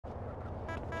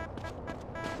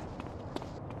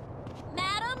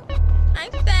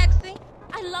Thanks, sexy.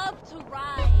 I love to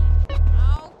ride.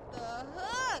 Off the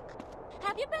hook.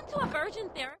 Have you been to a virgin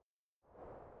therapy?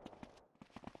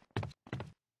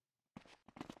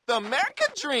 The American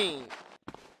dream.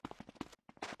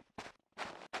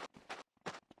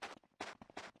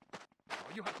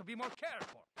 You have to be more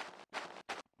careful.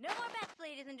 No more bets,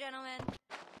 ladies and gentlemen.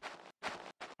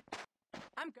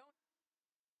 I'm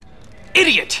going.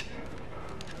 Idiot!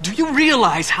 Do you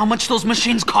realize how much those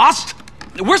machines cost?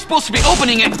 We're supposed to be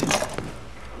opening it.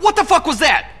 What the fuck was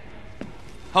that?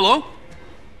 Hello?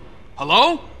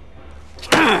 Hello?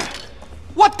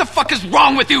 What the fuck is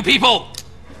wrong with you people?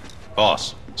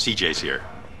 Boss, CJ's here.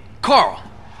 Carl,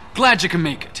 glad you can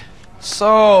make it.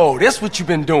 So, that's what you've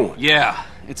been doing? Yeah,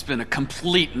 it's been a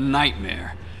complete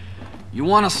nightmare. You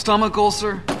want a stomach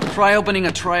ulcer? Try opening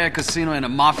a triad casino in a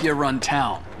mafia-run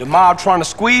town. The mob trying to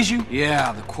squeeze you?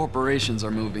 Yeah, the corporations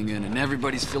are moving in and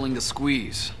everybody's feeling the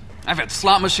squeeze. I've had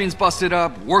slot machines busted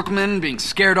up, workmen being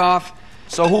scared off.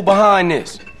 So who behind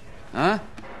this? Huh?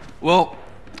 Well,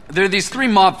 there are these three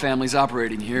mob families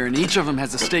operating here, and each of them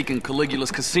has a stake in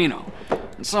Caligula's casino.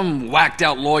 And some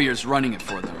whacked-out lawyer's running it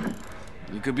for them.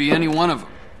 You could be any one of them.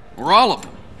 Or all of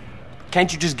them.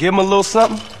 Can't you just give them a little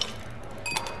something?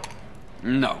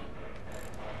 No.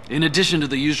 In addition to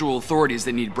the usual authorities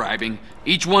that need bribing,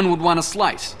 each one would want a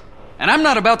slice. And I'm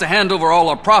not about to hand over all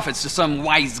our profits to some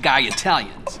wise guy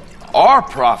Italians. Our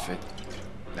profit?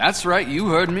 That's right, you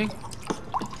heard me.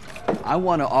 I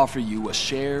want to offer you a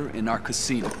share in our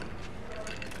casino.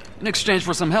 In exchange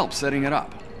for some help setting it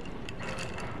up.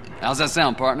 How's that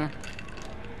sound, partner?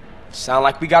 Sound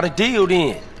like we got a deal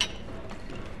then.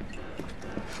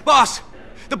 Boss,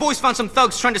 the boys found some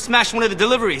thugs trying to smash one of the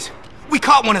deliveries. We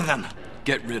caught one of them.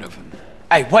 Get rid of him.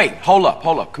 Hey, wait, hold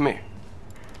up, come here.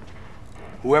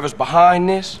 Whoever's behind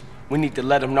this, we need to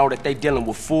let them know that they dealing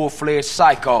with full-fledged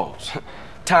psychos.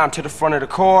 Tie 'em to the front of the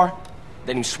car,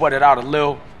 then you sweat it out a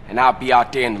little, and I'll be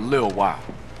out there in a little while.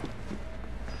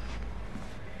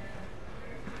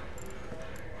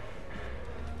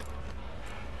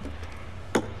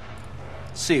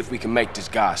 See if we can make this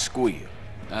guy squeal.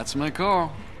 That's my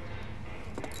call.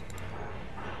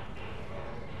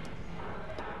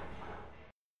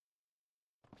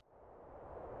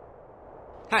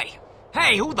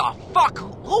 Hey, who the fuck?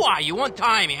 Who are you?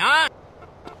 Untie me, huh?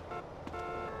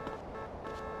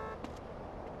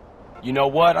 You know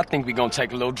what? I think we're gonna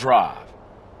take a little drive.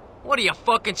 What are you,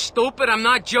 fucking stupid? I'm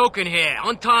not joking here.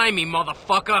 Untie me,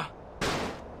 motherfucker.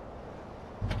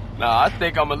 Nah, I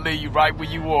think I'm gonna leave you right where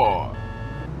you are.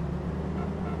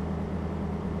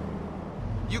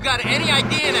 You got any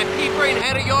idea in that pea-brain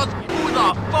head of yours who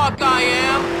the fuck I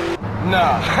am?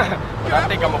 Nah, but I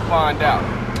think I'm gonna find out.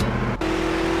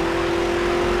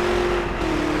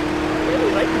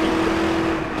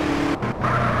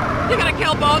 You're gonna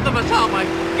kill both of us. Oh my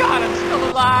god, I'm still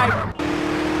alive.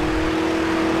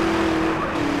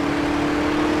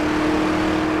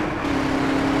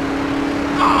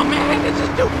 Oh man, this is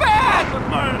too bad.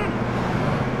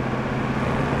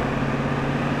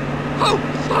 Oh,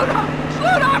 slow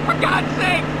down, for God's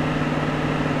sake.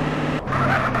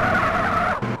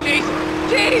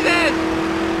 Jesus.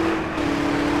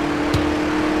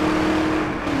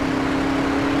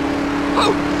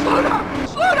 Oh,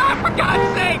 slow down, for God's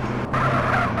sake.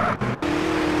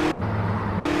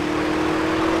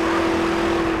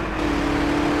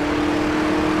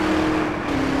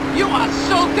 You are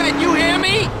so dead, you hear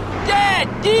me? Dead!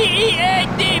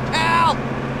 D-E-A-D, pal!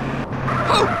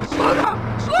 Oh, slow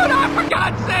down, for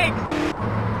God's sake!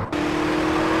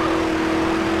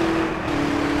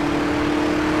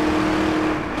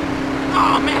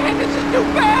 Oh man, this is too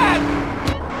bad!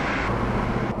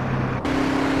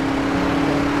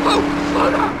 Oh, slow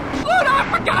down,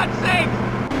 for God's sake!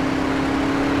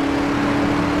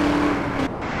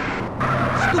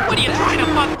 What are you trying to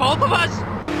fuck both of us?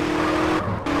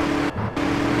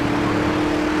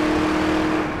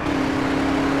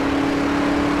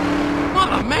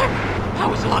 Mother man, I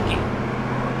was lucky.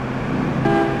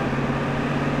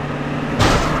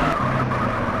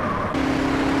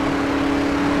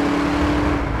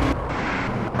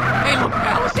 Hey look,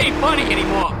 pal, this ain't funny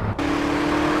anymore.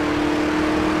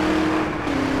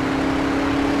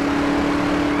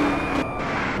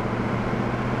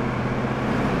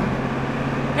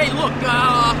 Hey look,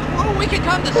 we can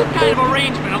come to some kind of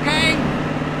arrangement, okay?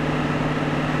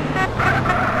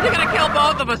 You're gonna kill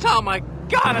both of us, oh my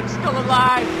God, I'm still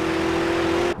alive!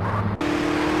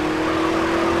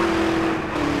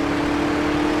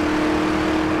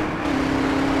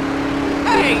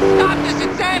 Hey, stop this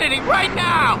insanity right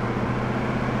now!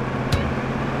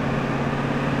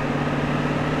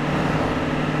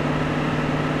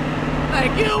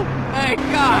 Thank you! Thank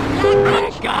God!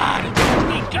 Thank God!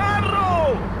 Mi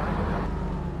carro!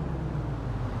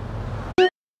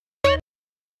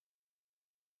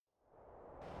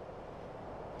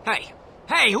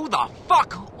 Hey, who the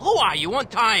fuck? Who are you?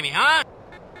 Untie me, huh?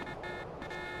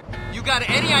 You got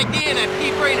any idea that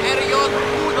pea brain head of yours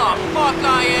who the fuck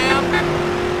I am?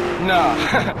 Nah,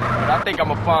 but I think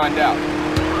I'ma find out.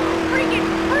 Freaking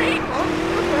freak!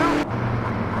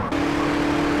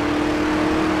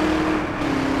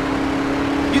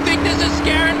 You think this is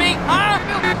scaring me? Huh?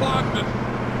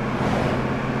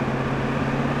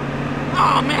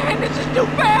 Oh man, this is too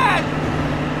bad!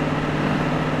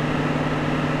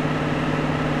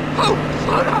 Oh,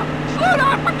 slow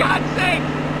down, for God's sake!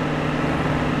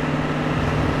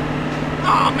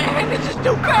 Oh man, this is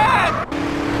too bad!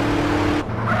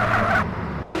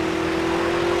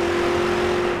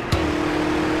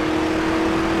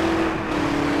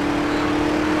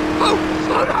 Oh,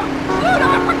 slow down,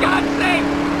 for God's sake!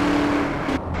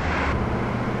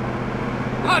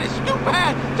 Oh, this is too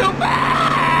bad, too bad!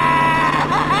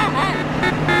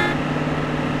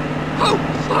 Oh,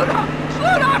 slow down,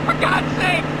 for God's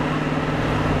sake!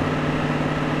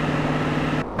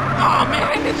 Oh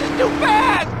man, this is too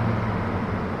bad!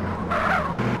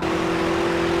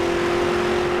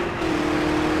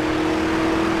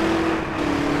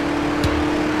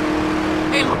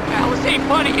 Hey look, pal, this ain't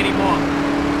funny anymore.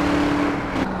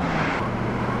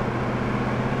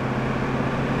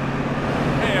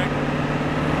 Hey,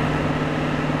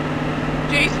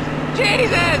 Jesus!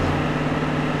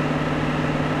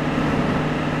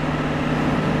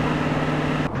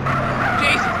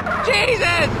 Jesus!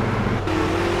 Jesus!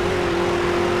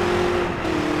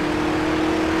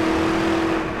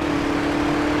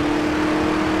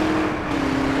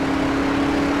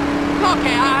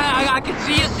 Okay, I can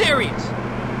see you're serious.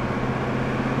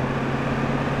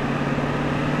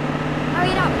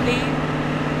 Hurry it up, please.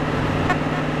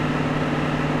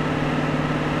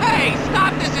 Hey,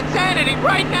 stop this insanity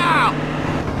right now!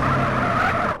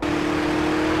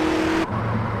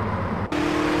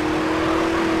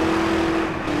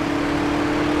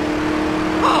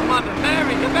 Oh, Mother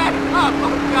Mary, you back up!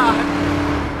 Oh, God!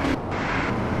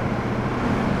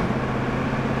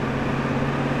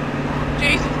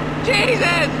 Jesus!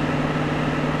 Jesus!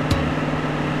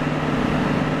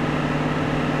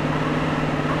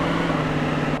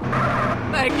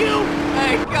 Thank you!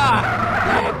 Thank God!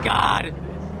 Thank God!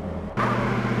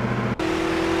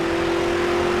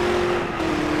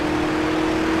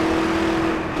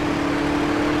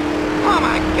 Oh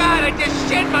my God, I just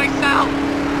shit myself!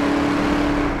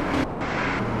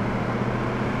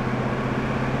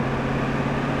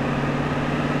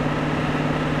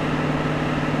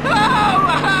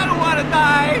 I don't want to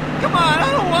die! Come on,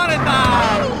 I don't want to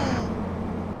die!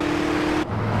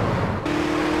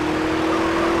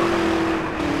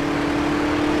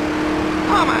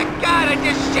 Oh my God, I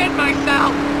just shit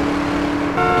myself!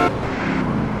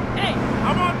 hey,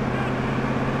 I'm on.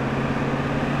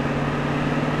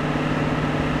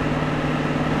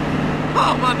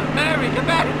 Oh, Mother Mary, you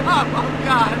back it up! Oh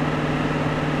God!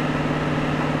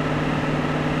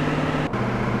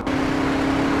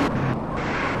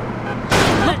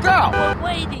 Look out! We're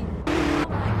waiting.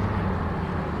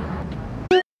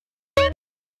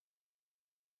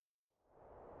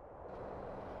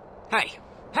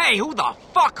 Hey, who the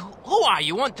fuck? Who are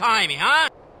you? Untie me, huh?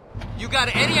 You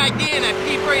got any idea that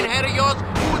pea brain head of yours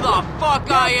who the fuck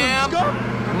I am?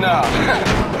 Nah,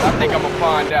 but I think I'ma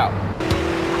find out.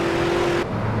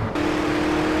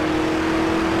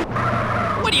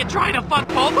 What are you trying to fuck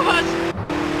both of us?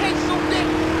 Hey, something.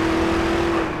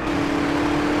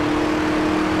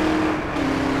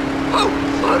 Oh,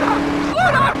 slow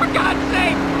down, for God's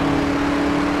sake!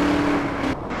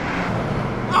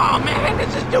 Oh man,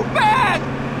 this is too bad!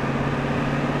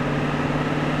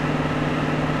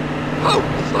 Oh,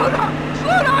 slow down,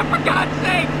 for God's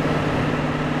sake!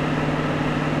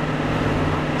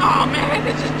 Oh man,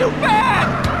 this is too bad!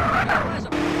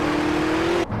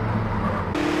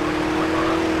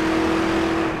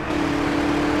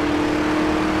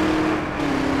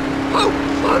 Oh,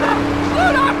 slow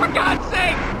down, for God's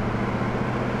sake!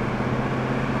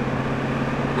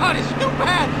 Oh, this is too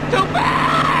bad, too bad!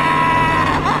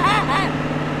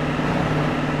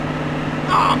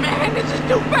 Oh man, this is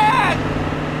too bad!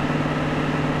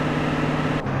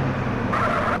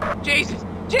 Jesus!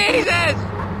 Jesus!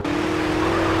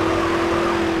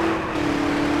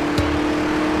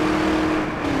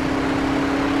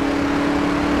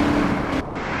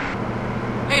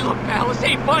 Hey, look, pal, this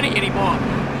ain't funny anymore.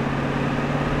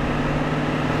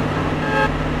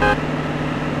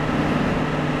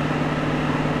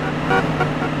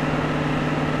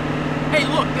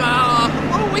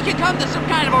 we can come to some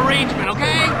kind of arrangement,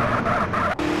 okay?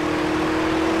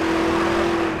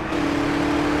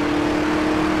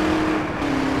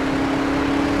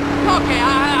 Okay,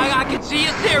 I can see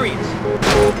you're serious.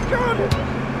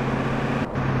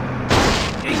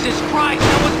 Jesus Christ,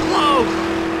 that was close!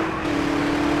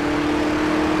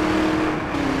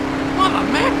 Mother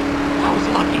man, that was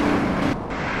lucky.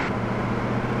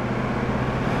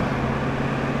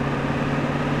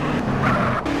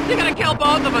 You're gonna kill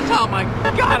both of us, oh my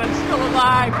God, I'm still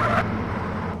alive!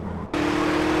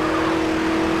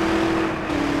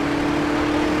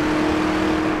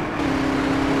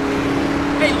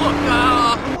 Hey,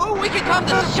 look, we can come to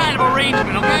some kind of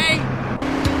arrangement, okay?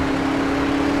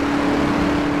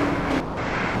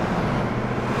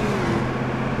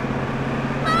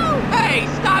 Hey,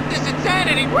 stop this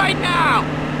insanity right now!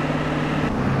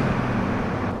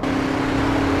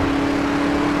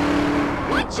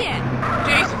 Watch it!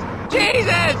 Jesus!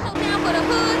 Jesus! So down for the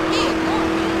hood, he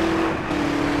ignored me.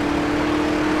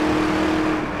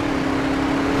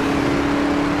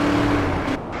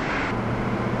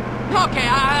 Okay,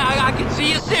 I can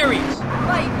see you're serious.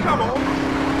 Like, come on.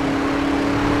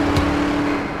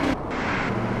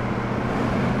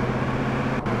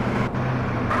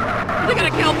 You're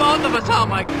gonna kill both of us, oh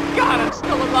my God, I'm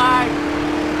still alive!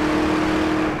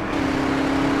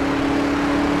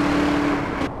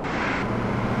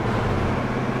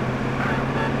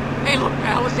 Hey, look,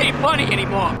 pal, this ain't funny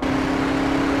anymore.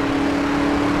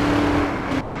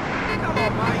 Come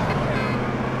on, Mike.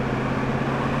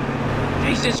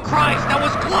 Jesus Christ, that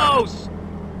was close!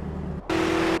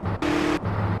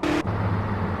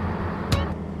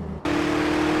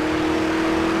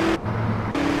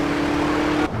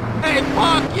 Hey,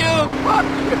 fuck you! Fuck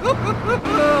you!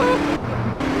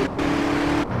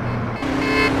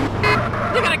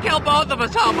 You're gonna kill both of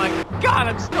us, oh my God,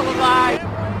 I'm still alive!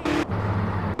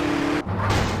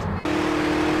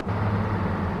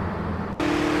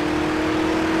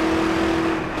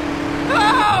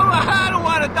 I don't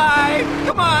want to die!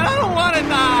 Come on, I don't want to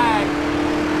die!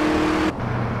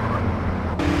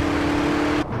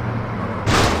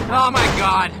 Oh my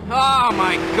God! Oh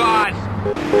my God!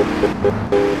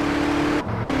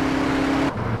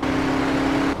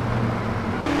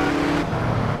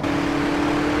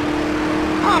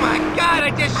 Oh my God, I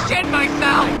just shit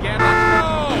myself! Get up,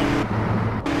 go!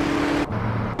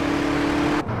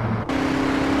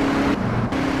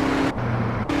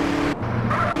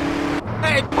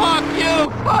 Hey, fuck you!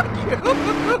 Fuck you!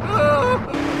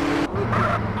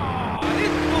 Oh,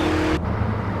 this fool!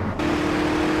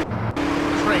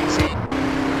 Crazy.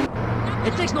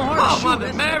 It takes no heart Oh, to shoot Mother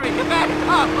this. Mary, get back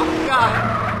up! Oh, God!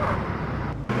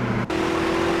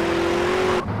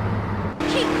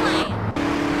 Keep playing.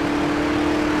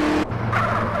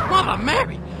 Mother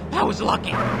Mary, that was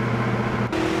lucky.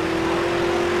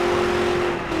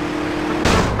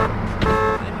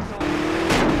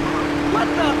 What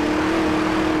the?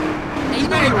 Hey, you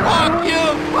know Hey, you're fuck wrong. you!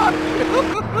 Fuck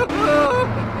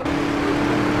you!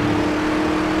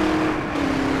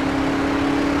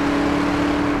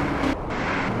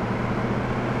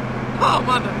 Oh,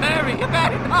 Mother Mary, get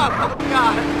back up! Oh,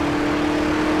 God!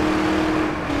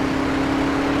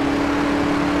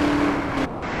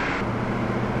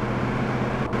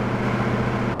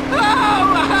 Oh,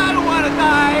 I don't want to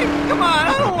die! Come on,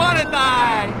 I don't want to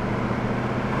die!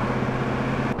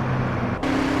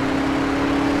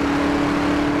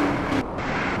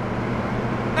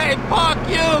 Hey, fuck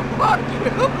you! Fuck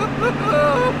you!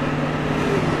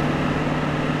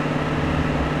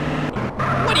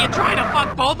 What are you trying to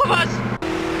fuck both of us?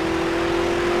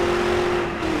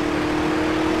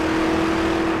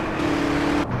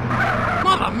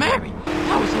 Mother Mary,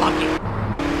 that was lucky.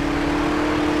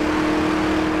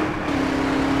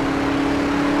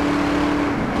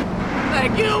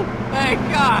 Thank you! Thank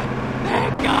God!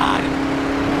 Thank God!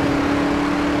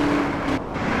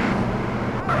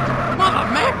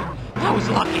 Mother Mary, that was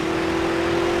lucky.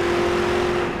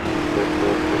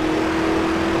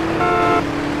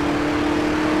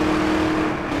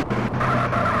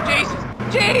 Jesus!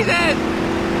 Jesus!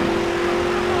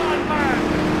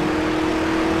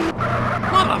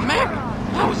 Mother Mary,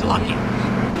 that was lucky.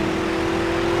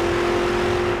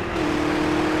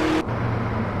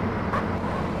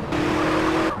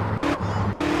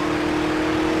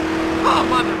 Oh,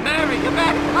 Mother Mary, get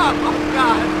back up! Oh,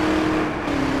 God!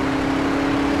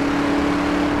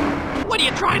 What are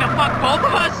you trying to fuck both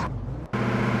of us?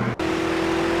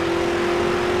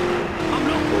 I'm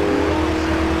no fool.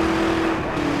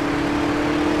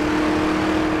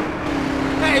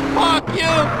 Hey, fuck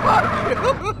you! Fuck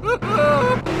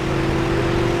you!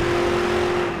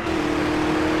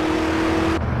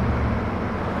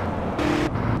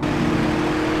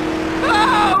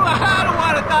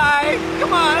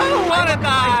 the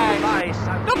guy!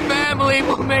 The family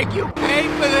will make you pay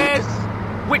for this!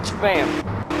 Which family?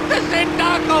 The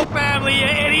Sindaco family, you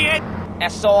idiot!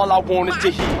 That's all I wanted to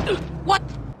hear. What?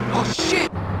 Oh,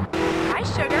 shit! Hi,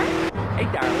 sugar. Hey,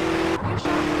 darling. You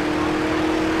sure?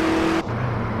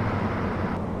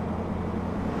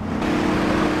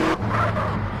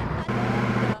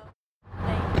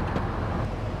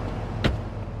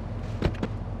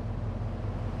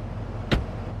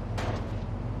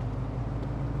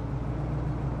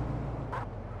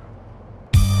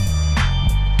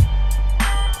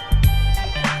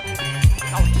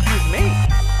 Oh, excuse me.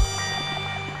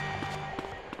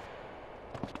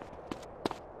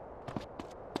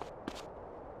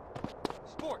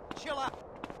 Sport, chill out.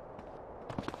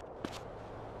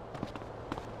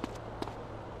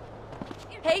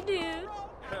 Hey, dude.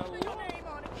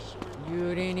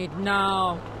 You didn't it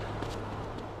now.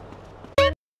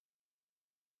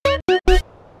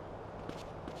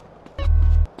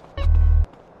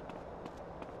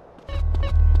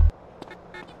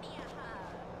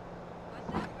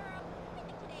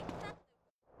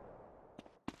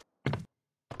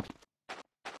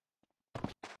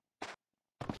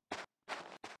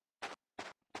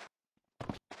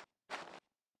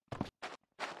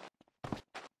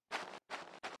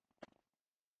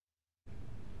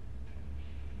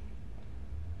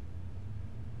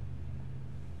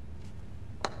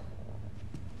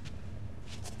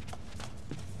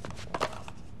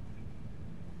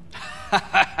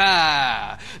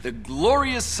 The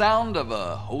glorious sound of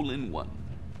a hole-in-one.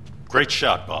 Great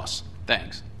shot, boss.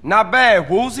 Thanks. Not bad,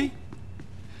 Woozie.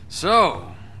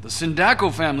 So, the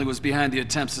Sindaco family was behind the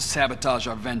attempts to sabotage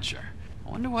our venture. I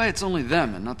wonder why it's only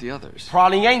them and not the others.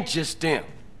 Probably ain't just them.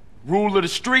 Rule of the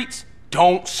streets,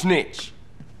 don't snitch.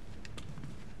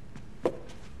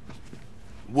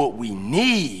 What we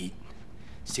need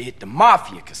is to hit the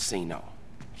mafia casino.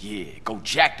 Yeah, go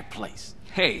jack the place.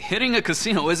 Hey, hitting a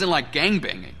casino isn't like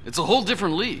gangbanging. It's a whole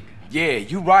different league. Yeah,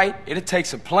 you right. It'll take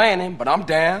some planning, but I'm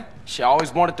down. She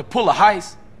always wanted to pull a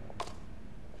heist.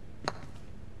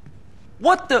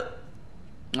 What the?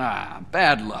 Ah,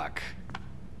 bad luck.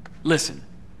 Listen,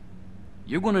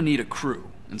 you're gonna need a crew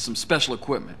and some special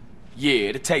equipment.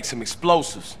 Yeah, it'll take some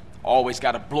explosives. Always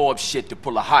gotta blow up shit to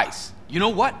pull a heist. You know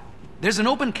what? There's an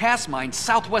open cast mine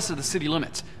southwest of the city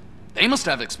limits. They must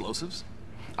have explosives.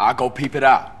 I'll go peep it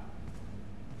out.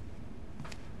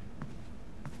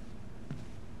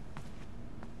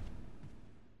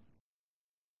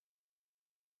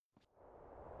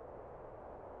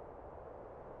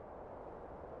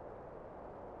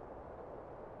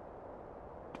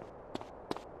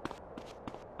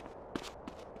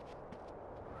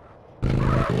 I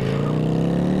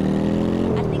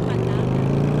think my dad.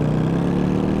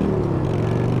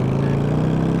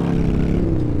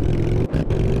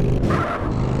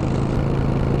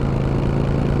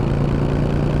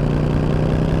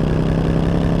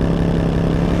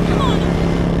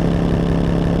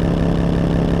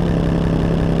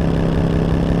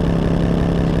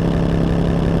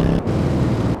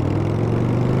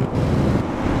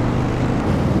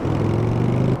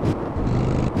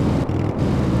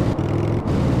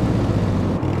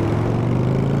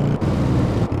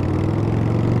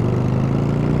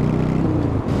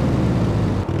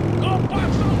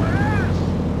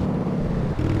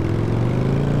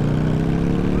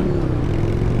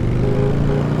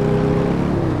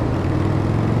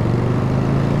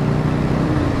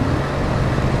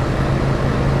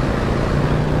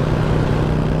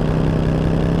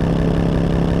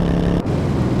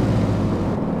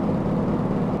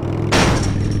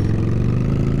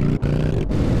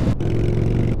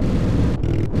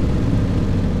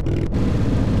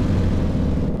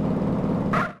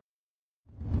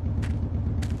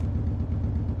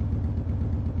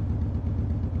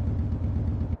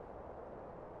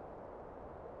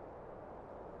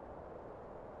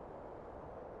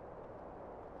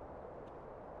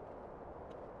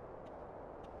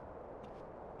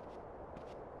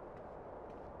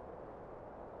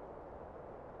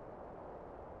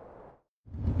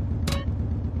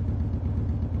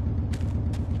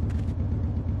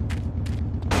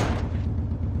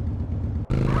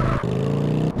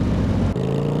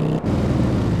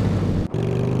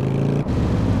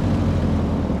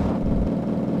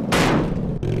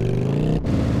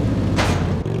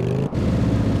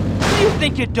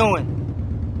 Think you're doing?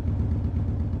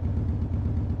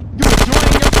 You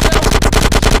enjoying yourself? Get the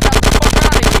fuck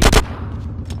out of here.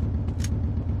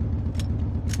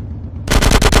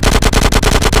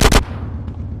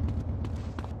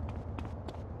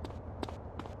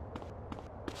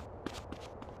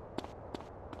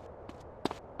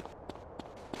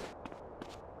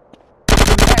 You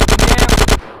happy now?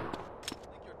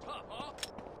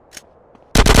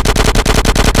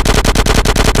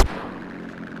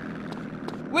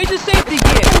 safety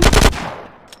gear.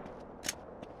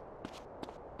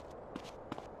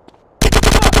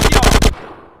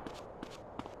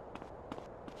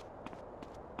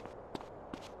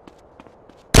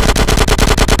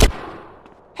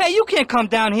 Hey, you can't come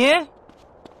down here.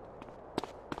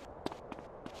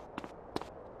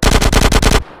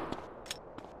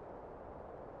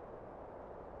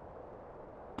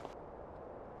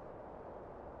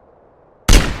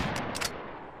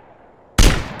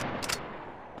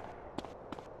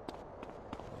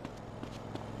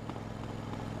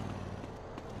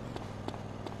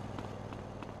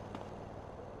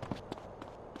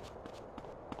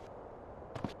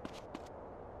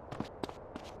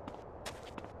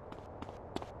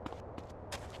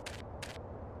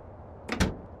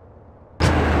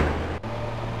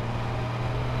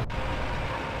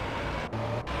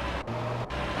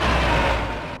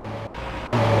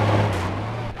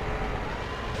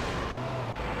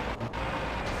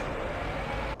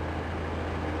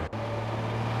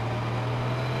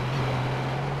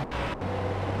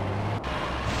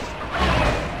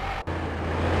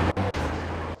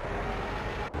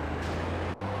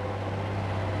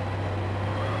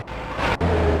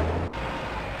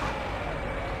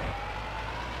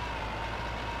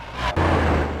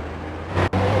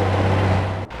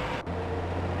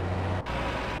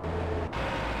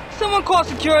 Someone call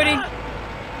security.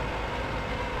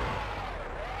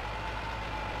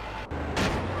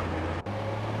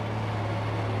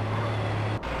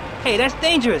 Hey, that's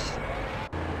dangerous.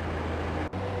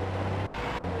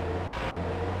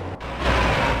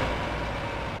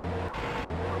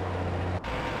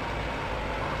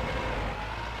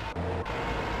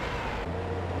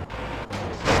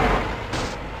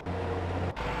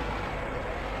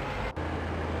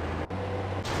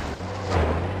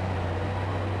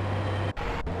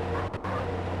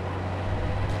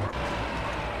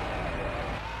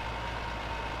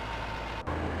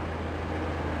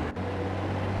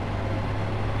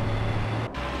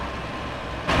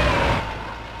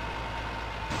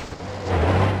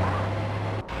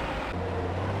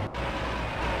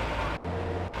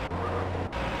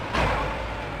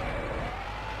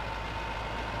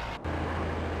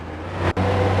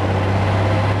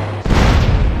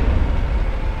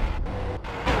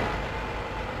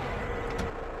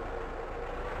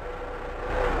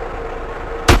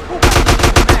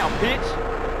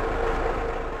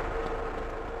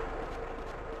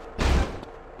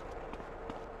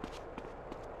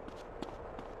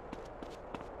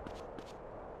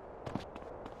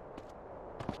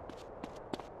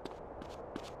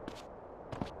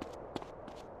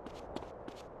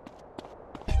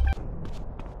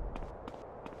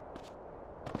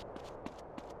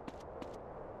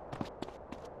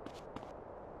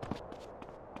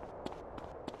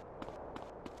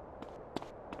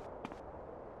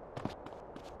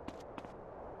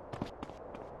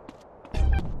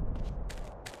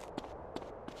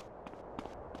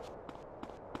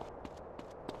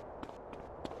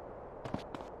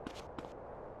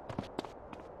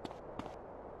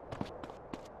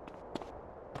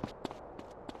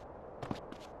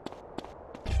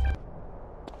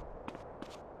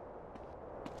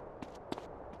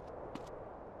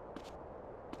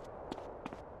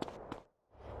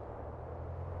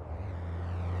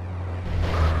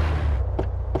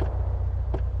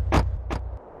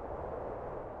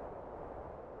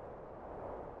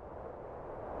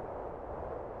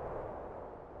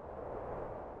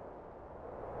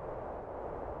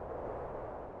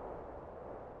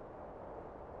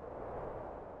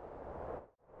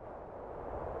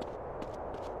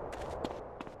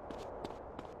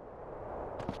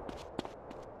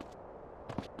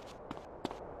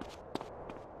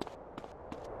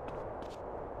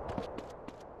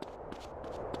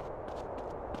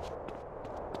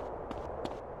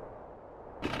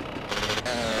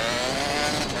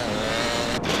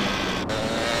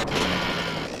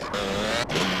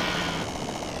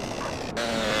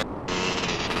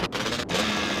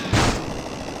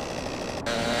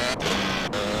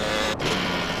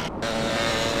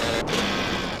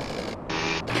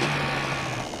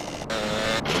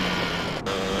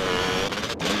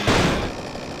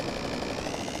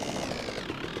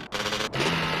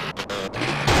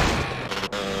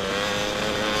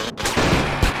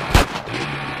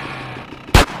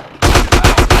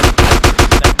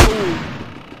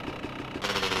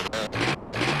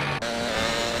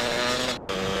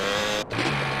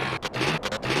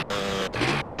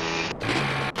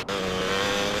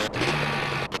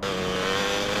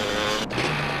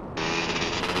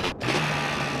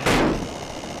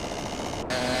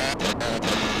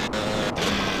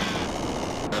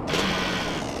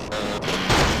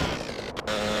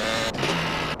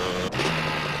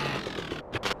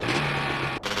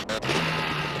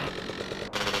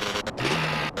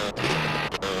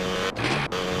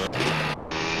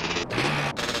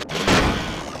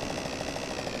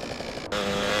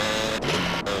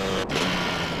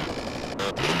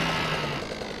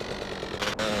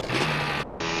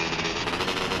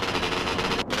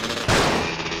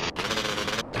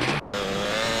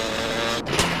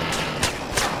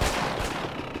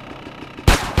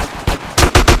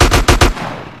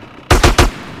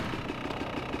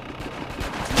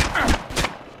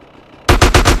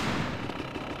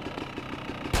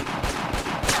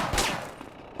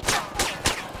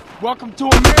 Welcome to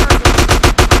America.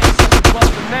 Ain't such a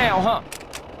buster now, huh?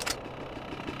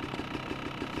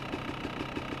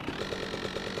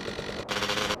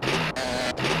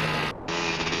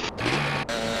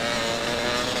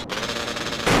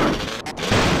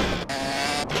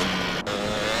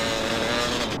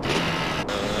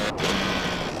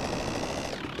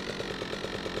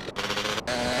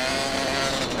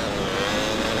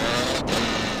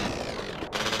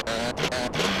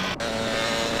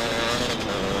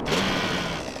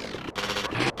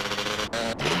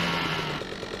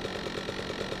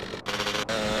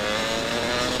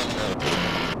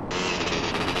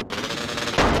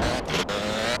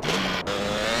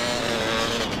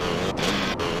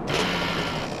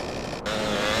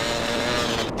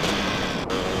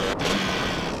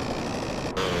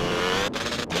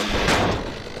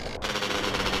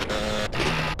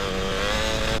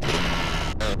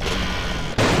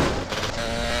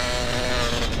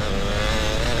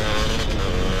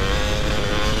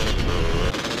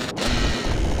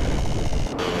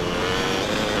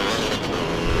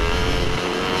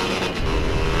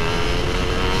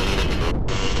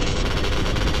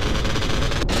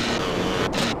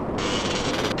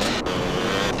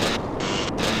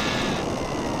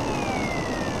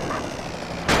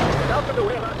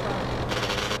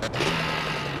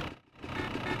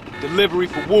 Delivery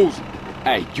for Woozie.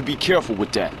 Hey, you be careful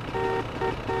with that.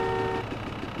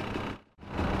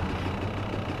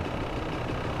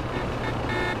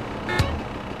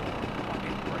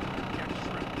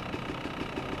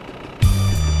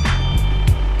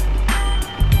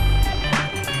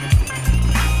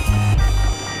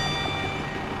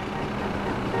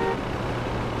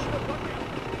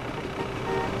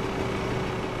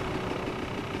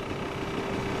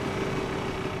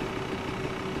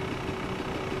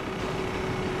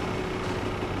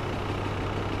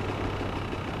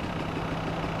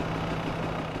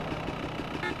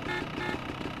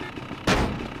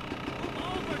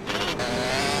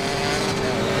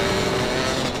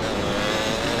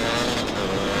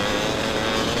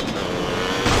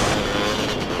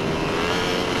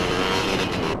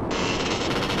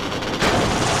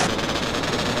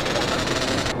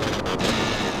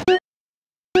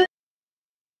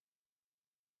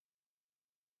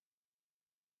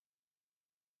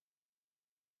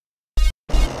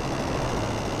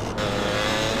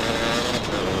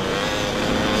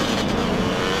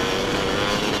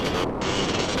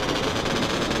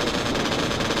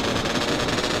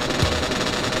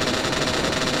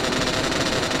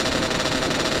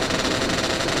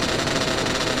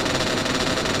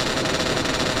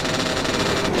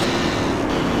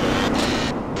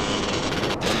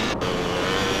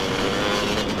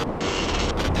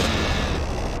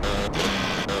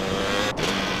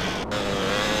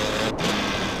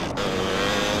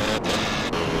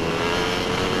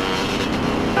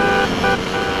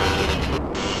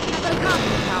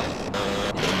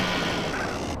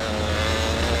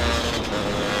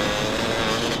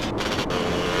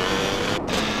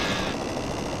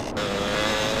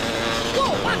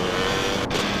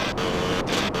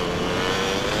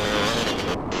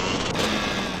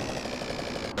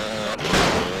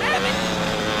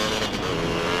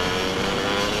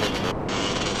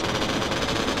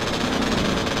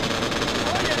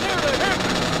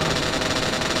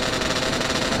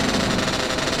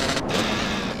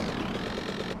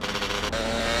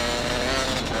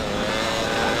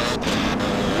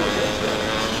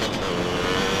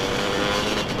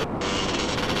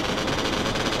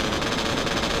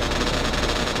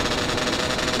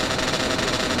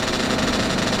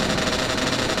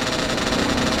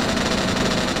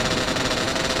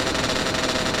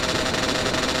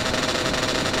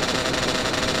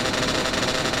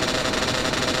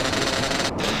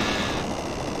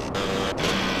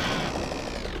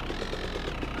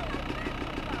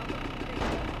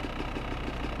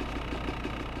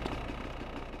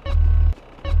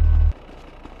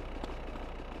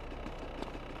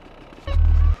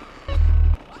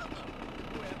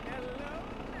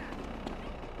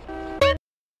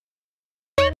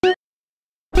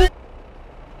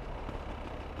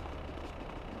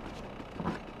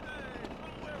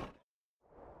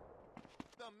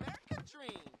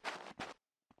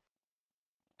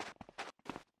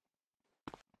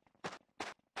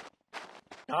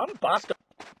 I'm Boston.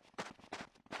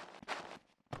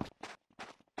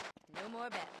 No more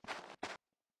bets.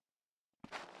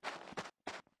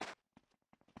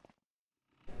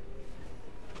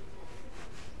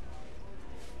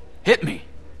 Hit me.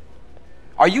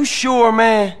 Are you sure,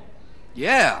 man?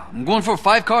 Yeah, I'm going for a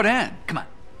 5-card hand. Come on.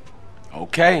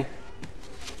 Okay.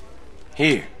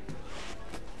 Here.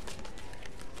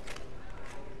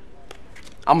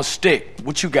 I'm a stick.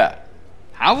 What you got?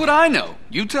 How would I know?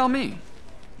 You tell me.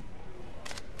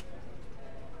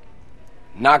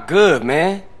 Not good,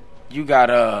 man. You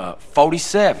got,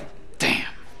 47. Damn.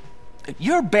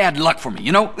 You're bad luck for me,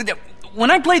 you know? When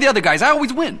I play the other guys, I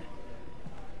always win.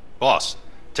 Boss,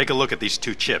 take a look at these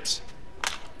 2 chips.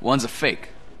 One's a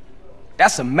fake.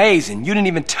 That's amazing. You didn't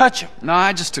even touch him. No,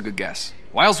 I just took a guess.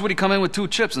 Why else would he come in with 2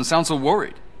 chips and sound so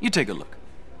worried? You take a look.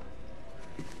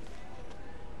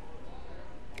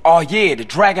 Oh, yeah, the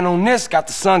dragon on this got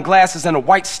the sunglasses and a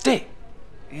white stick.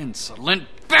 Insolent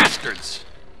bastards!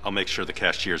 I'll make sure the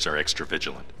cashiers are extra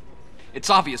vigilant.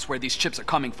 It's obvious where these chips are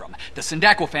coming from. The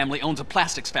Sindacco family owns a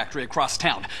plastics factory across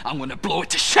town. I'm gonna blow it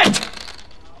to shit!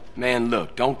 Man,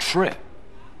 look, don't trip.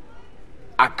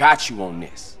 I got you on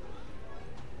this.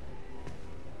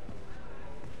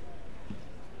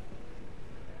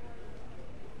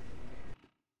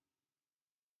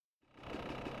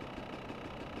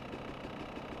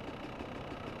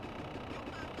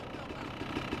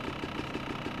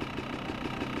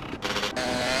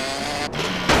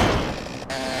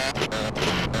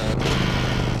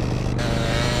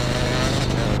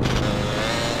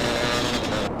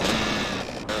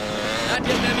 Not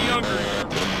getting any younger here.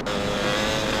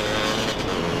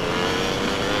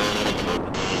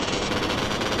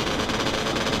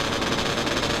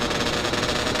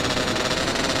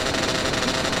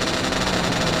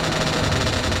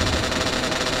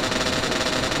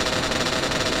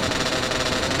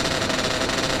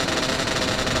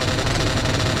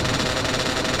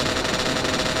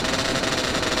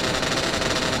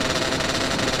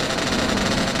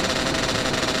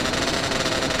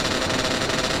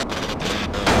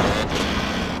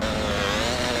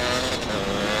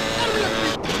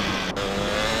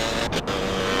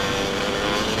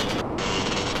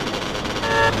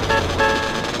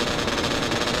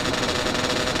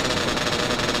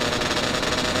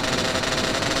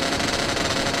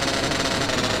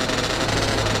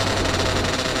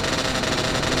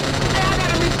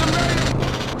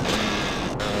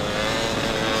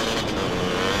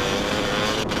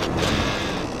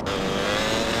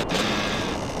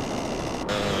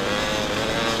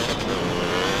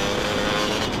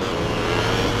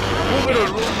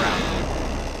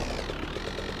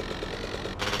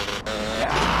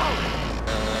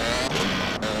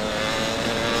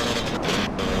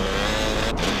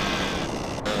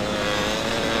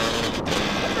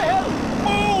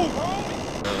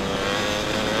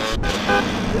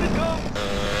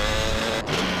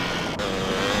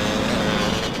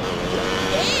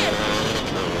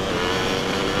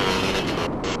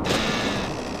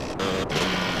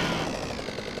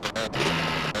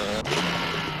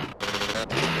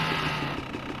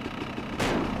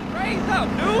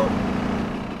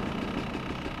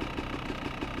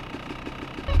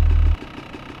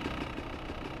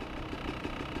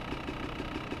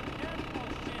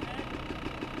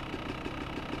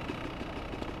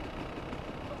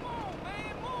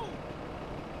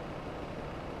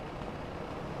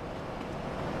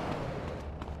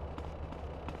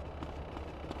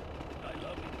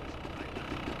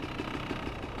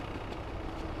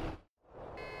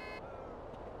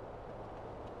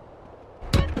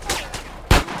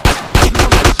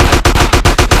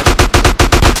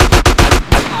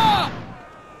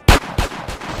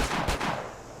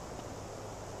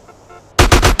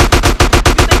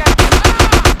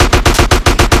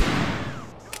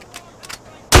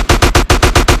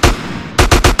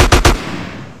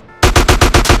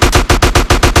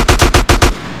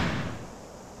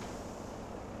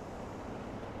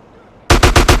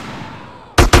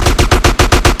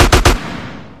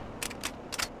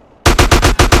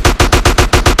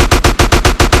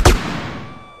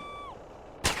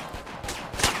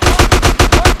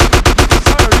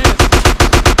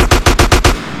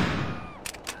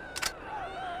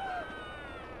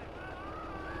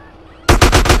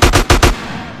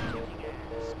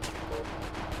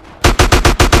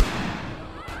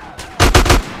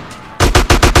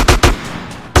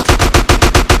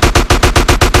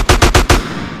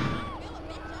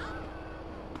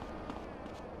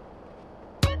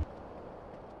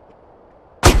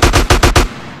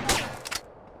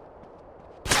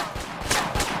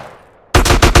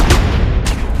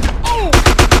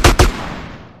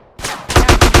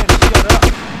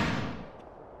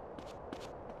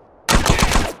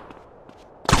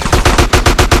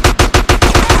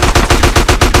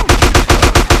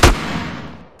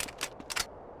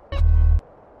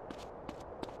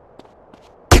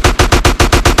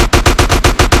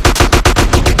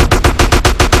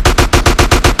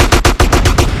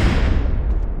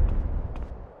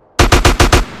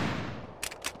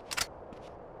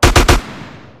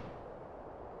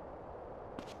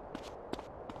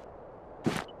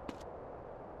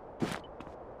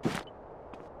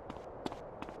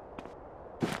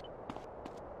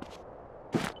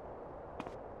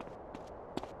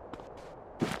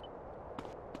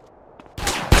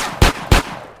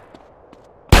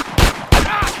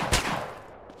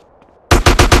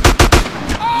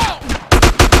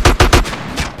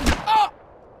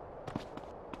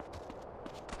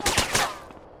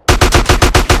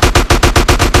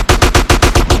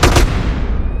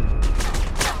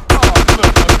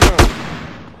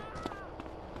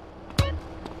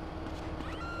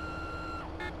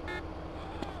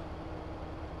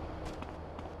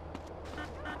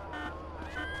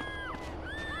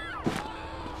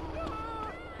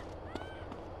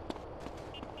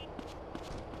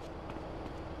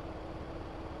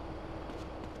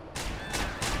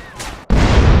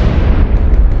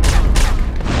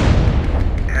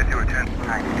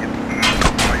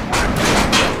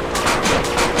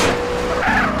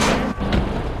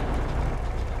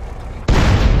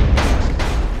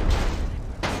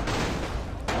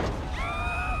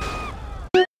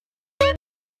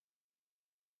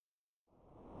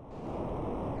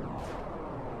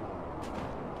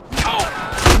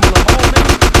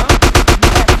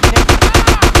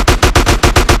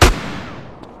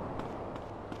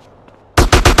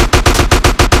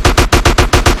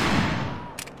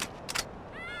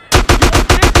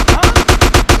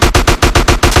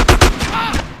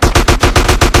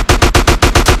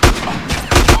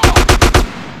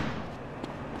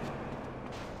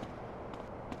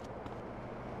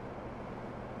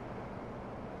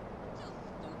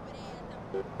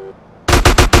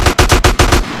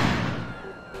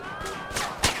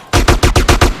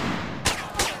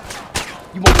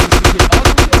 You want this to get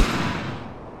ugly?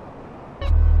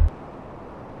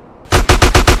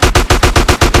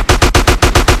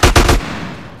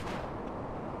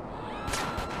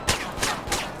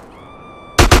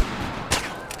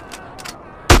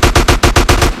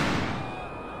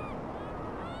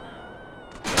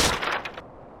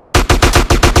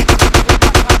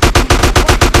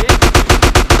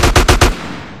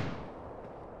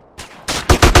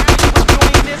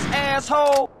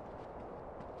 Asshole.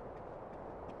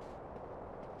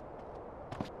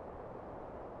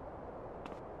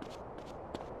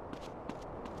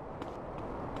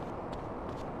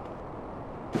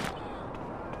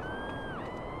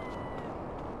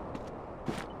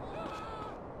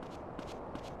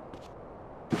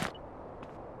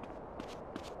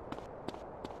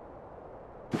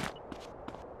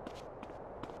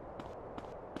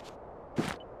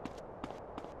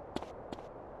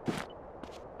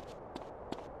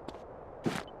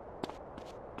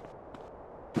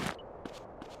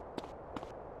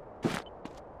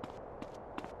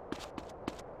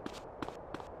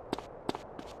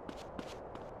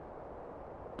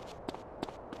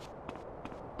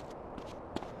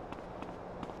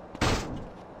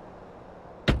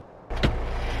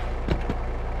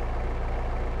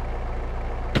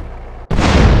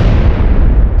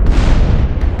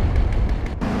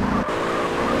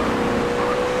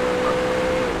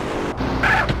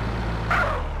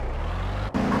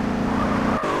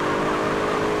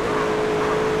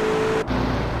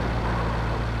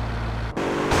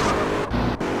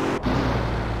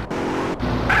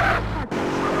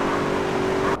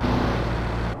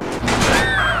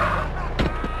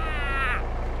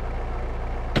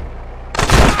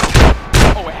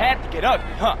 Get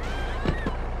ugly, huh?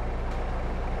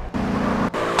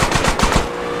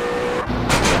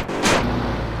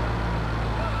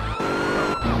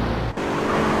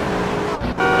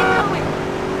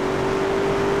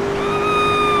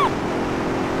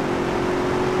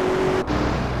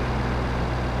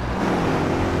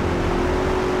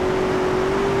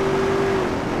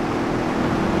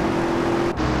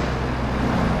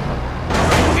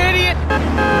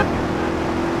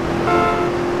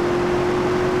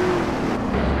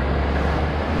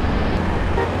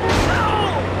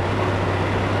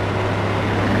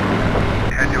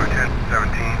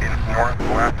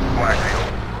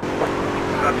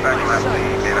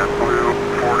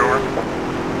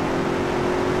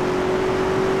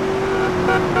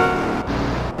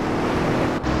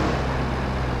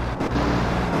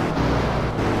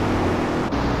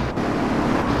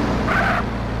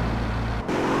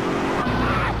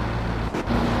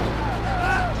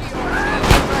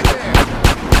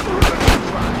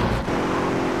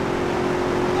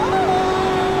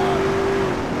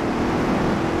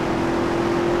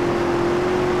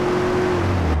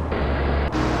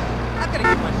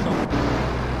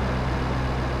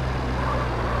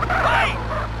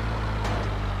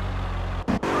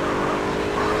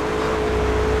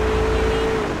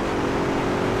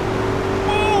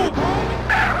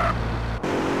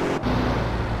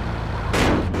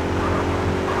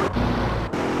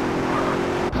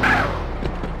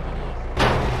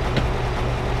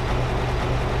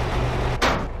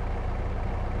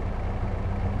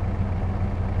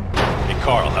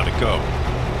 Carl, how'd it go?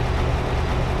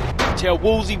 Tell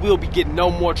Woozie we'll be getting no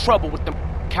more trouble with them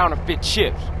counterfeit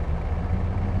chips.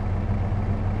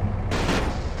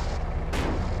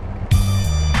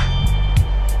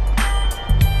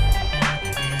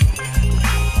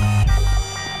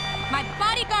 My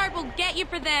bodyguard will get you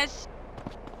for this.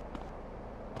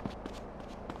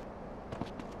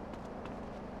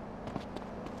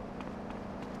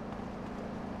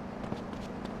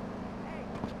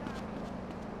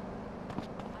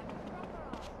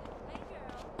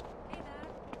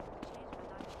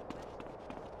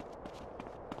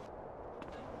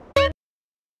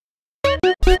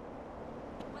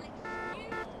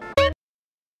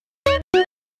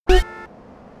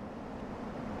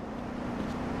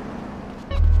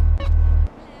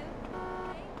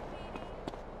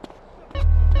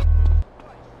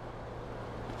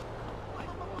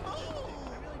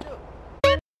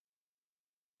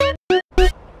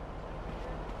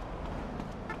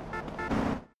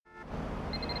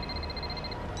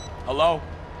 Hello?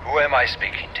 Who am I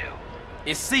speaking to?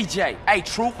 It's CJ. Hey,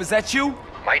 Truth, is that you?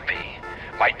 Might be.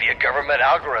 Might be a government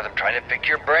algorithm trying to pick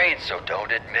your brains, so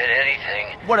don't admit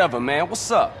anything. Whatever, man.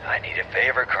 What's up? I need a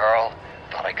favor, Carl.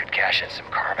 Thought I could cash in some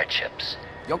karma chips.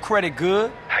 Your credit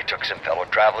good? I took some fellow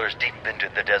travelers deep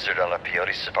into the desert on a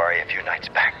Peyote safari a few nights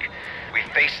back. We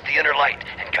faced the inner light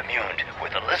and communed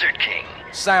with the Lizard King.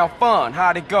 Sound fun.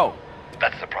 How'd it go?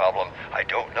 That's the problem. I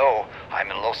don't know.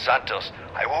 I'm in Los Santos.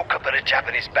 I woke up in a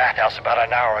Japanese bathhouse about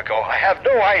an hour ago. I have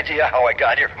no idea how I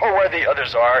got here or where the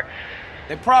others are.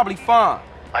 They're probably fine.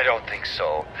 I don't think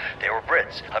so. They were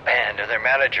Brits, a band, and their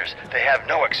managers. They have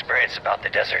no experience about the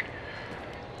desert.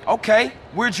 Okay,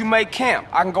 where'd you make camp?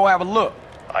 I can go have a look.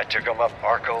 I took them up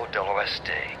Arco del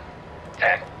Oeste.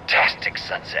 Fantastic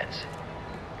sunsets.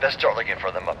 Best start looking for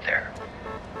them up there.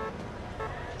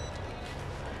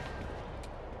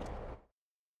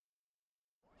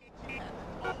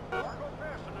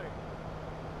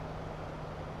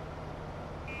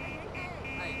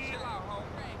 Hey, chill out,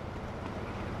 homie.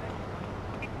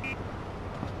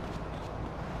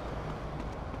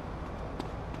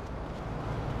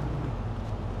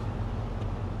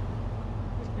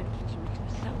 This medication makes me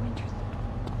so interested.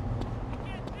 I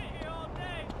can't sit here all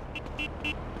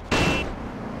day.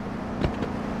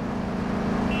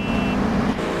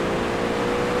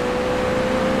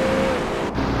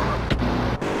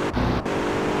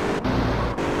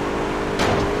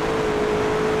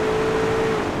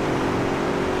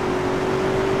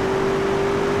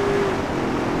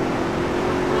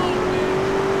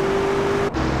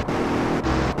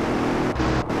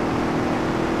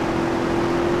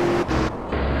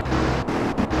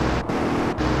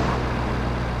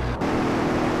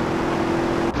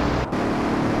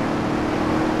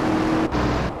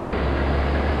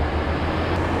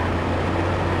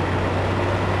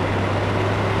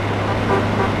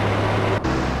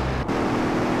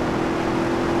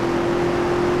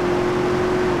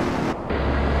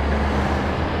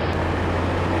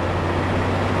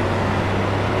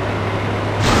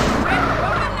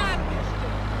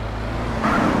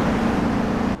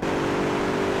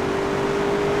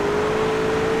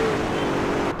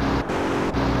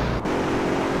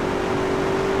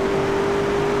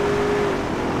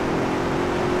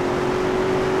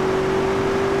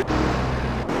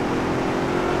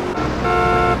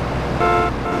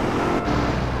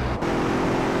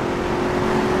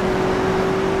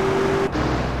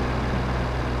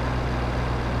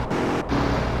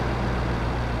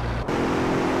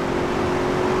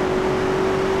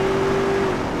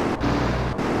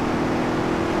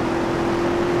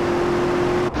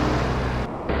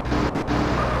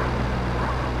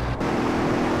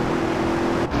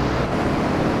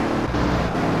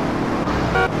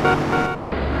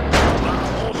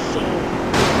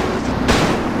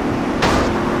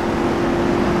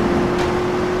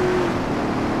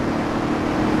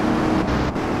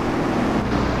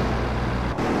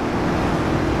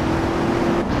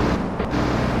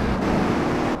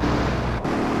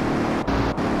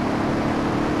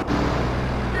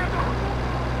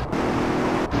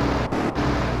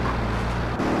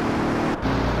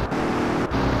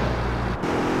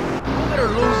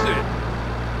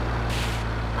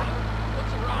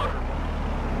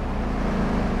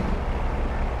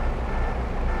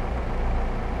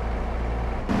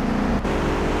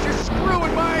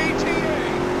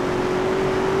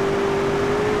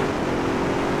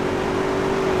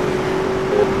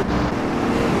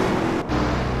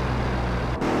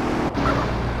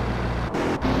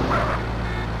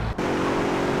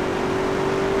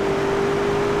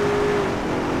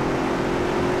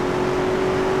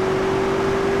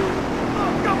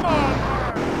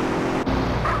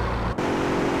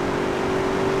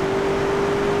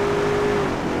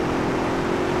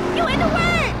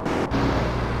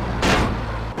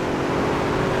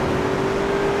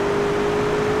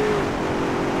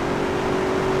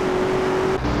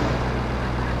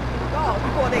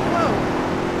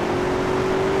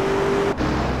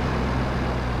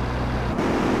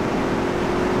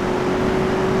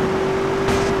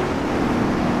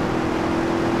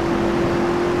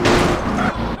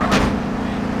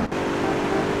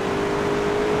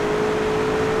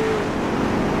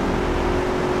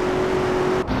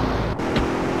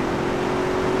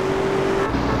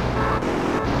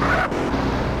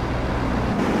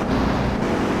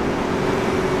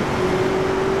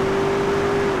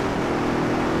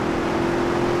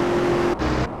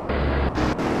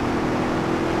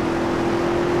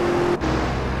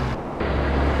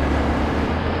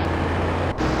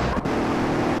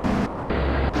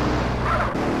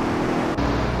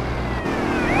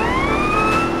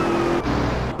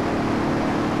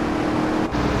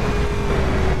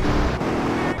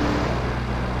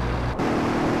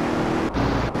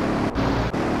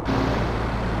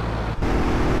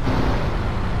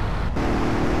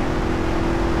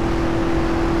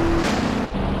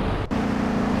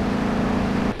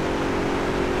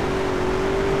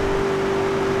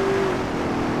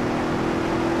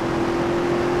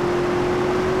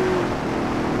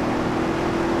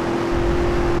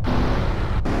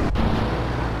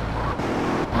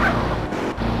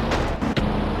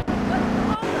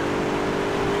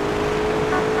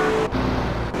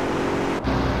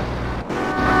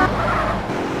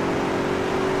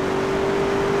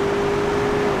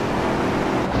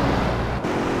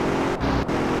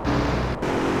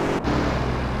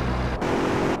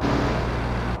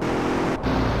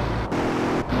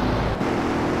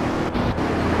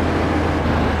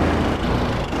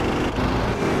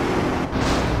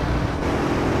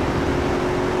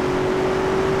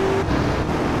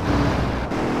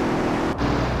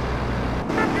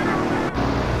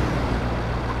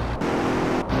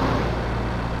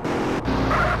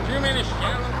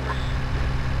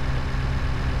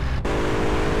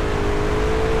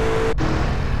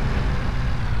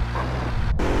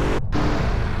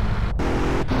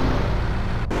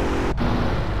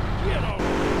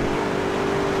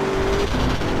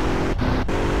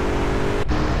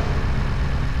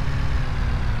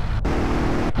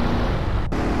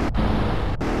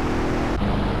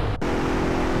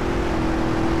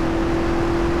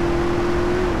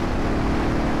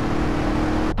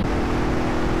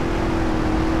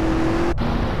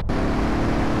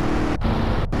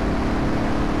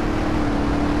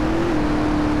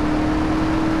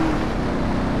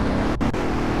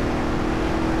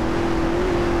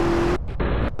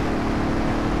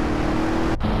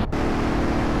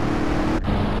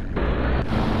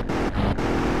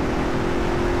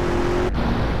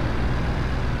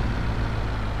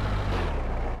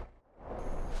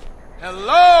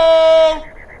 Hello?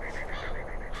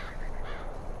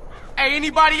 Hey,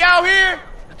 anybody out here?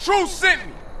 The truth sent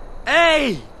me.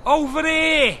 Hey, over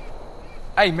here.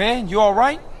 Hey, man, you all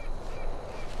right?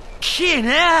 Kin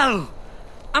hell.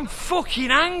 I'm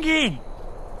fucking hanging.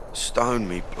 Stone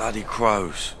me, bloody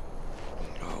crows.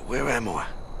 Oh, where am I?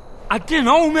 I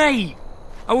dunno, mate.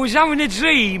 I was having a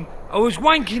dream. I was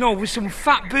wanking over some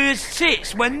fat bird's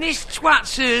tits when this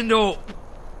twat turned up.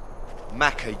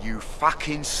 Macca, you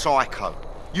fucking psycho.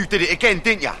 You did it again,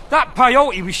 didn't ya? That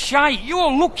peyote was shite.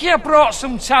 You're lucky I brought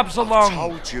some tabs along. I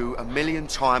told you a million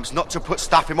times not to put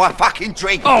stuff in my fucking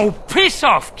drink. Oh, piss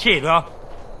off, kidder.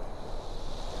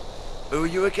 Who are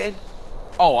you again?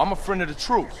 Oh, I'm a friend of the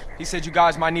truth. He said you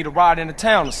guys might need a ride into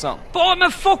town or something. But I'm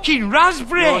a fucking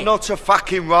raspberry. You're not a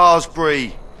fucking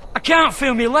raspberry. I can't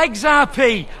feel my legs,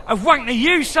 RP. I've wanked the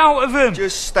use out of them.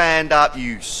 Just stand up,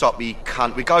 you soppy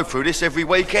cunt. We go through this every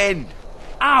weekend.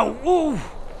 Ow, ooh.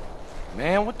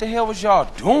 Man, what the hell was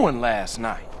y'all doing last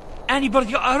night?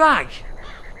 Anybody got a rag?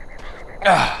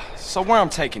 So where I'm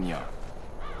taking y'all?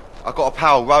 I got a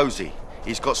pal, Rosie.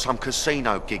 He's got some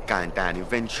casino gig going down in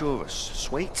Venturas.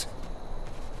 Sweet?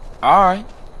 All right.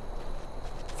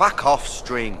 Fuck off,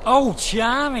 String. Oh,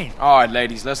 charming. All right,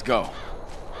 ladies, let's go.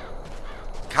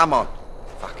 Come on,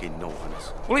 fucking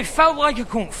northerners. Well, it felt like I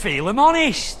couldn't feel him,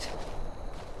 honest.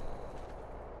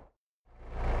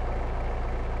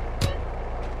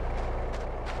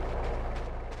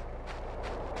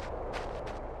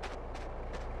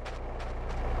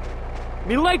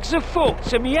 Me legs are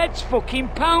fucked and me head's fucking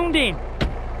pounding.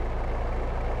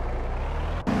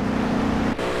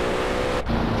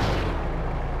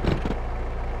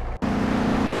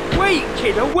 Wait,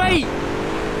 kiddo, wait!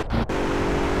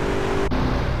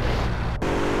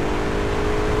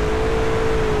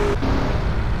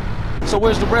 So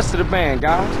where's the rest of the band,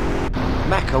 guys?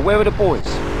 Macca, where are the boys?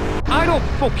 I don't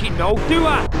fucking know, do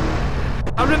I?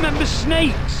 I remember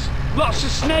snakes. Lots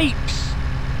of snakes.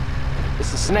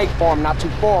 It's a snake farm not too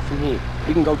far from here.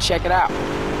 We can go check it out.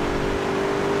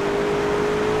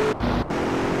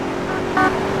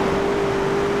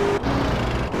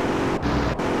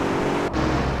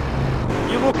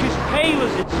 You look as pale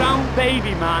as a drowned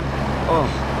baby, man. Oh,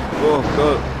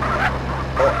 God.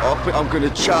 I think I'm gonna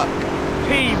chuck.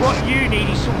 P, what you need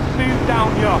is some food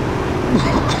down here.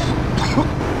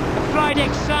 A fried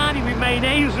egg sarnie with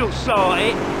mayonnaise will sort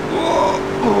it.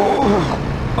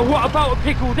 And what about a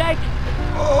pickled egg?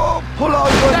 Oh, pull over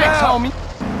Thanks, now. homie.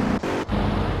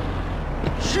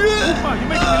 Shit! You're making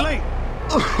me late.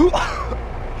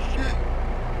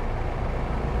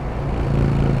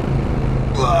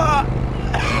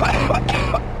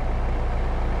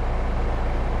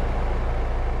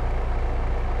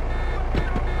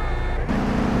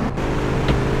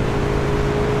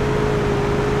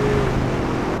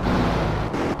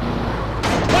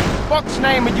 What the fuck's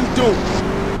name are you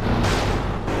doing?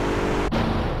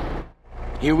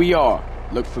 Here we are.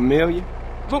 Look familiar?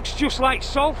 Looks just like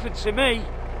Salford to me.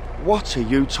 What are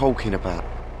you talking about?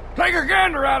 Take a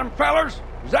gander at him, fellers.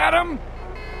 Is that him?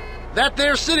 That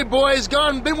there city boy has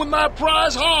gone and been with my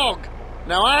prize hog.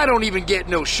 Now I don't even get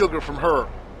no sugar from her.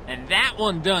 And that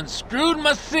one done screwed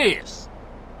my sis.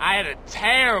 I had a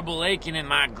terrible aching in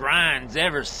my grinds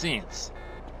ever since.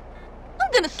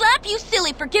 I'm gonna slap you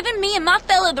silly for giving me and my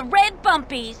fella the red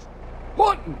bumpies.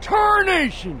 What in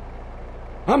tarnation?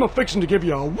 I'm a-fixin' to give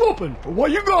you a whooping for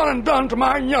what you gone and done to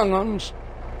my young'uns.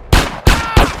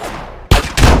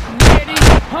 Ready?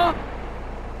 Huh?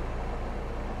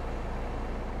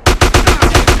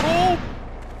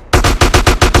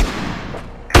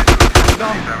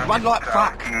 Run like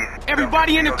fuck.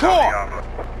 Everybody in the car!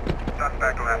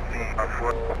 Suspect last seen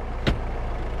afoot.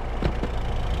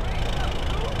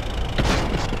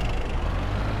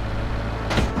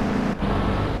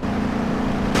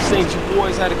 Seems you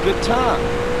boys had a good time.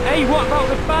 Hey, what about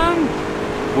the band?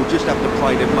 We'll just have to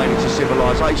pray they've made it to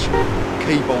civilization.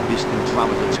 Keyboardist and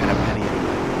drummer's a tenner penny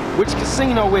anyway. Which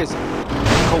casino is it?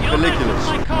 It's called You're not Caligula's.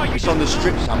 my car, you It's on the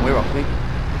strip somewhere, I think.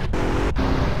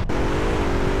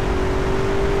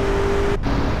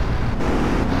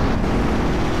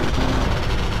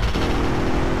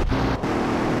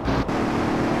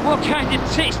 What kind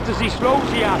of tits does this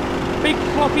Rosie have? Big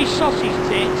floppy sausage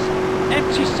tits?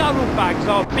 Empty saddlebags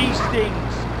or bee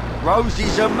stings?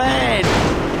 Rosie's a man.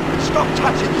 Stop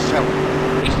touching yourself.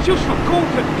 It's just for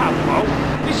comfort, Pablo.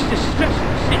 This is a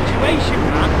stressful situation,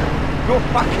 man. You're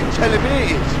fucking telling me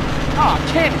it is. Ah,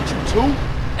 can it, you two?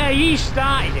 Hey, he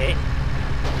started it.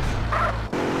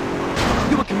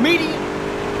 You a comedian?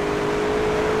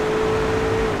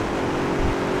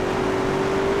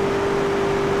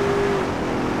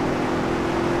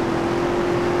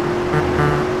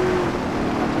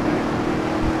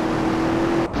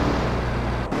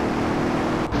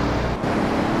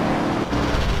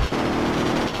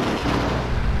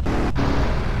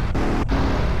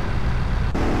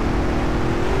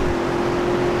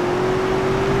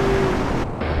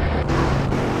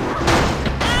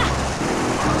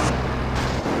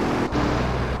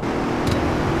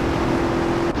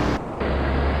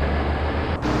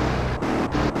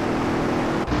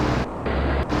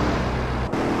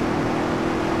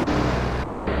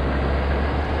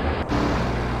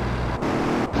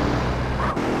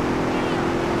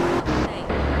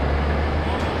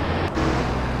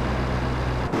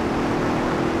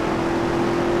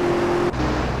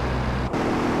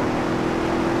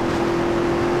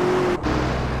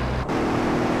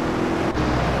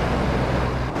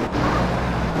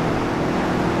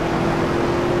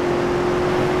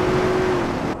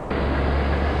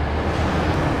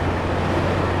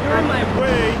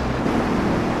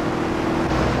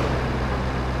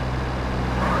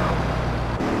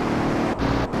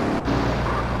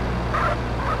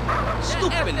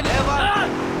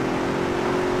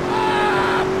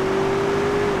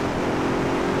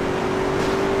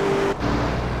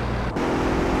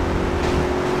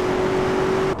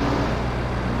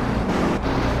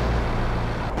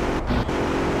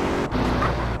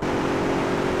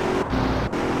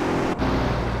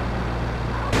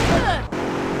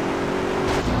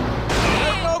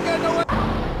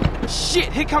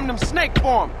 shit, here come them snake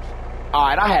farmers.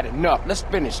 Alright, I had enough. Let's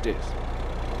finish this.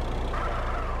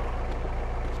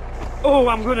 Oh,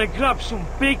 I'm gonna grab some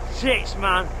big tits,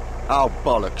 man. Oh,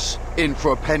 bollocks. In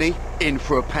for a penny, in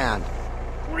for a pound.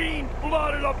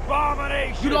 Green-blooded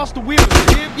abomination! You lost the wheel of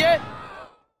the jib yet?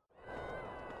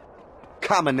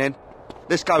 Come on then.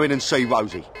 Let's go in and see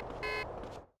Rosie.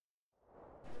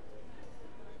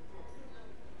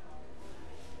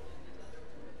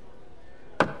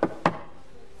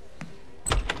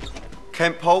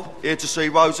 Kent Paul, here to see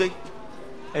Rosie.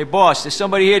 Hey, boss, there's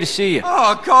somebody here to see you.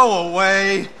 Oh, go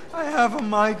away. I have a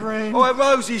migraine. Oh,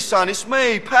 Rosie, son, it's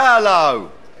me,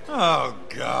 Paolo. Oh,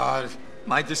 God.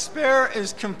 My despair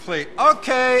is complete.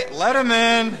 Okay, let him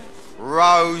in.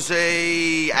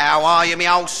 Rosie, how are you, me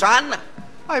old son?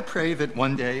 I pray that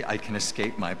one day I can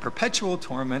escape my perpetual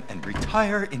torment and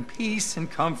retire in peace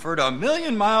and comfort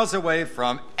 1,000,000 miles away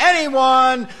from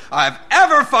anyone I've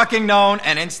ever fucking known,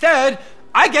 and instead,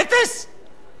 I get this?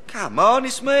 Come on,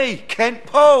 it's me, Kent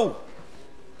Paul.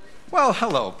 Well,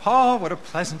 hello, Paul. What a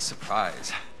pleasant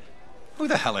surprise. Who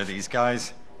the hell are these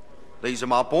guys? These are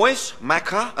my boys,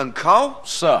 Macca and Cole.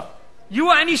 Sir. You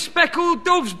want any speckled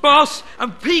doves, boss?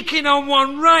 I'm peeking on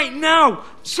one right now.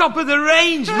 Top of the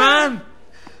range, man.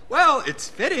 Well, it's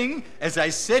fitting as I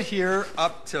sit here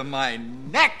up to my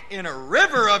neck in a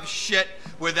river of shit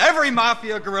with every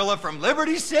mafia gorilla from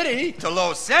Liberty City to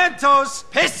Los Santos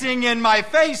pissing in my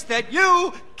face that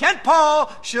you, Kent Paul,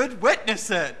 should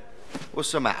witness it.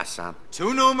 What's the matter, son?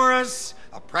 Too numerous,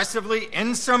 oppressively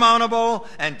insurmountable,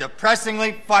 and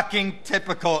depressingly fucking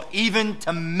typical even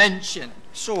to mention.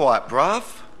 It's all right, bruv.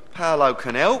 Paolo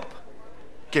can help.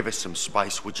 Give us some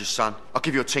space, would you, son? I'll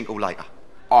give you a tinkle later.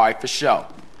 All right, for sure.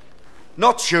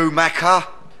 Not you, Macca.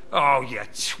 Oh, you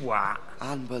twat.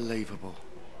 Unbelievable.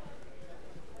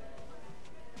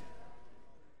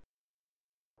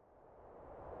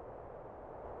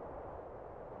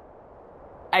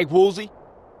 Hey, Woozie.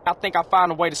 I think I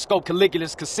found a way to scope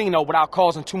Caligula's casino without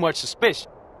causing too much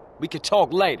suspicion. We can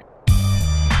talk later.